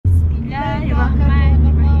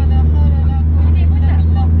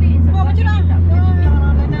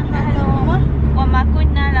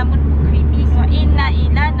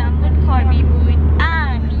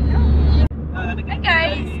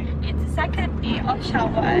of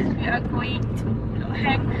showers. We are going to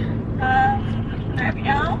Loheng. Right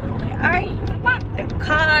now, we are in the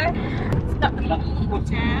car. It's not really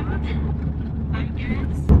jammed, I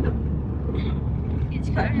guess. It's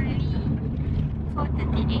currently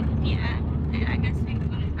 4:38 PM, and I guess we're going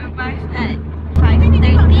to arrive at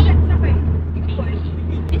 5:30.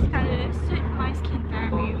 This color suits my skin very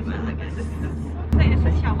well, I guess. Like the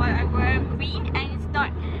first shower, I wear green, and it's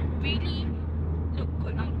not really look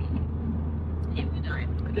good on me. It would not.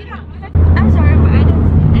 I'm sorry, but I don't.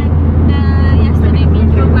 Yesterday we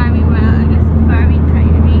drove very well. I guess it's very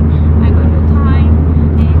tiring. I got no time,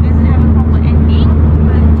 and it doesn't have a proper ending.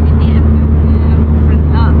 But today I'm going to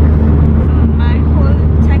vlog my whole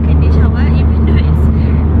second day shower, even though it's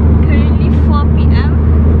currently 4 PM.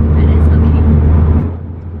 But it's okay.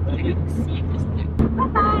 See you later. Bye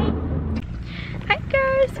bye. Hi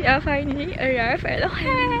guys, we are finally arrived at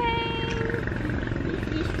Loheng.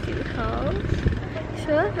 This is the house.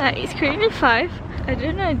 So like it's currently 5. I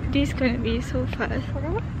don't know if this is gonna be so fast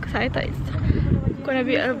because I thought it's gonna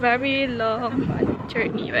be a very long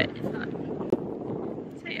journey, but it's not.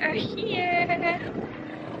 So we are here.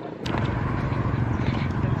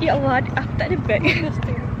 Ya Allah, aku tak ada bag.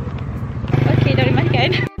 Okay, dah boleh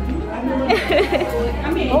makan.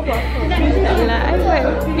 Tak lah, I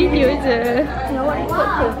buat video je. Awak rekod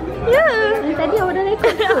ke? Ya. Tadi awak dah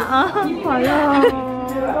rekod ke? Alah.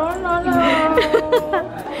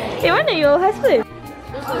 Mana your husband?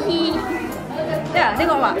 Ya,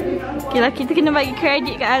 tengok mak. Okay lah, kita kena bagi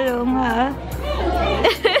kredit kat Along lah.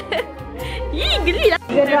 Ih, geli lah.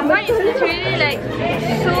 Ramai is literally like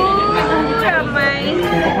so ramai.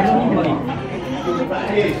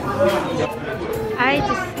 I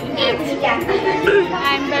just eat.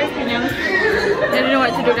 I'm very kenyang. I don't know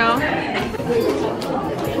what to do now.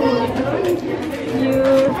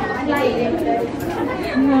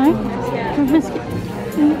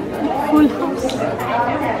 Full house.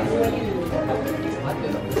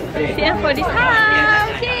 Siap for this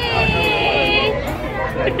house. Yay!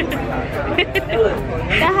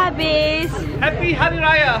 Dah habis. Happy Hari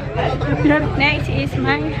Raya. Next is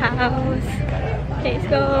my house. Let's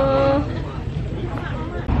go.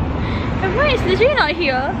 Everyone is literally not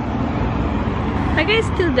here. I guess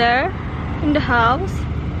still there in the house.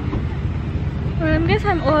 Well, I guess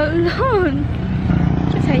I'm all alone.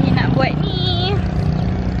 So, saya nak buat ni.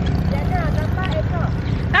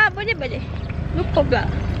 Boleh. Lupa pula.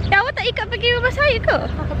 Ya, awak tak ikat pergi rumah saya ke?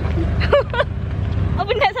 Apa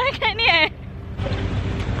nak sangat ni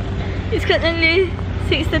It's currently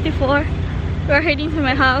 6:34. We're heading to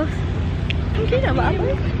my house. Mungkin nak buat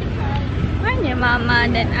apa? Mana Mama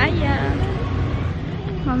dan Ayah?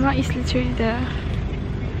 Mama is literally there.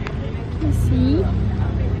 You see?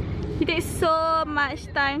 It takes so much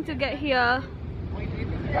time to get here.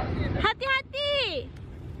 Hati-hati!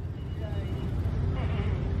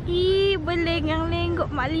 Ih, berlengang-lenggok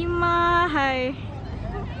Mak Lima. Hai.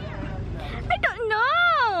 I don't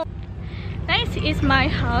know. Next is my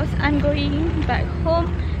house. I'm going back home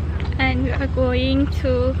and we are going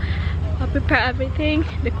to prepare everything.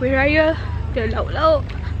 The kuih raya, the lauk-lauk.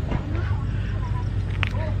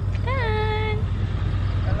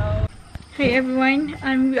 Hey everyone,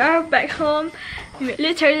 we are back home. We're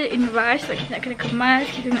literally in rush. Like, kita nak kena kemas,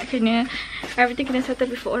 kita nak kena everything kena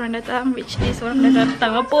settle before orang datang, which is orang dah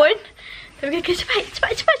datang pun. Tapi kena cepat.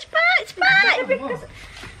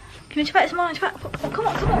 Kena cepat semua, cepat.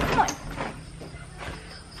 Come on.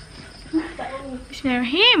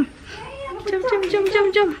 Bismillahirrahmanirrahim.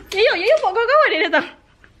 Jom. Yayo, buat kawan-kawan dia datang.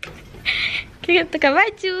 Kita tekan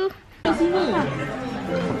baju. Di sini.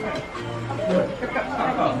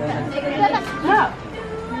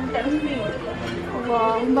 Tak sini.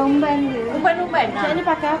 Wah, umban-umban dia. Umban-umban lah. Macam ni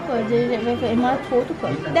pakai apa je? Pakai mato tu ke?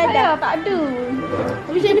 Dah, tak ada.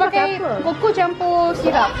 Macam ni pakai apa? Koko campur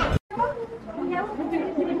sirap.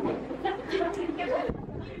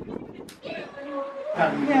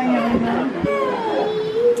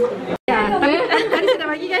 Tadi sudah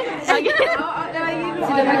bagi kan? Sudah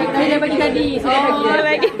bagi tadi. Sudah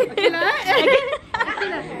bagi.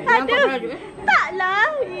 Aduh.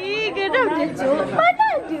 Taklah. Geram je Cuk.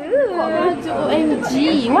 Mana ada? OMG.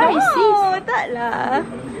 Why is this? Taklah.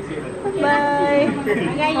 Bye.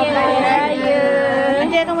 Raya.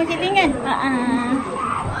 Nanti akan makan ringan?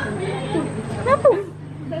 Kenapa?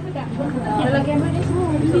 Kalau kamera dia semua.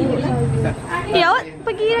 Ya, awak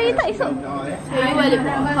pergi raya tak esok? Saya balik.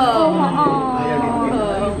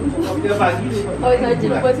 Saja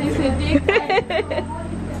buat saya sedih.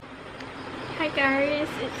 Hi guys,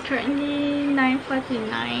 it's currently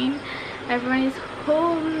 9:49. Everyone is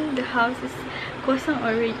home. The house is kosong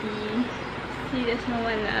already. See, there's no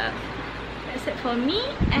one left. except for me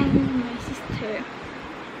and my sister.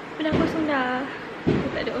 Dah kosong dah.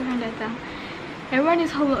 Tak ada orang datang. Everyone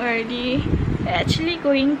is home already. We're actually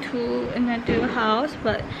going to another house,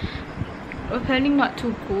 but we're planning not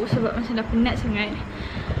to go sebab macam dah penat sangat.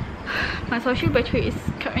 My social battery is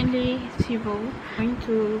currently 0. I'm going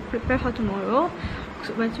to prepare for tomorrow.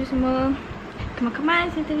 Kusuk baju semua,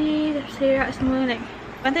 kemas-kemas yang tadi, dah berserak semua. Like,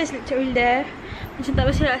 pantai is literally there. Macam tak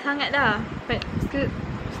berserak sangat dah, but still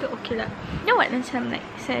okay lah. You know what, macam like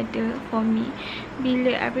sadder for me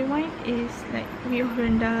bila everyone is like riuh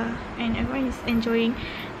rendah and everyone is enjoying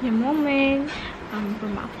the moment,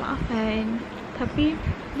 bermaaf-maafan. Tapi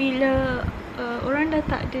bila orang dah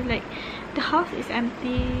tak ada, like the house is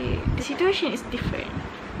empty, the situation is different,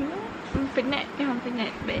 you know. Penat, memang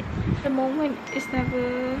penat, but the moment is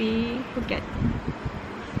never be forgotten.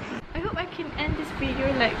 I hope I can end this video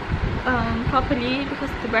like properly because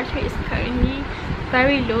the battery is currently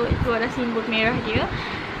very low. Itu ada simbol merah dia.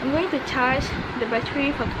 I'm going to charge the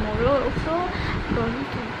battery for tomorrow. Also, I'm going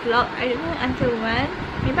to vlog, I don't know until when.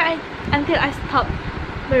 Maybe until I stop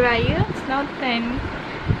beraya. It's now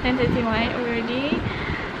 10:31 already.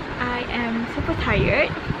 I am super tired.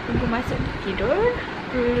 Tunggu masuk tidur,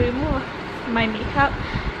 remove my makeup,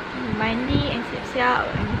 mandi and siap-siap.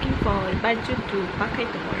 I'm looking for baju to pakai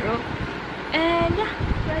tomorrow. And yeah,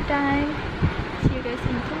 we're done. See you guys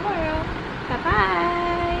in tomorrow. Bye bye.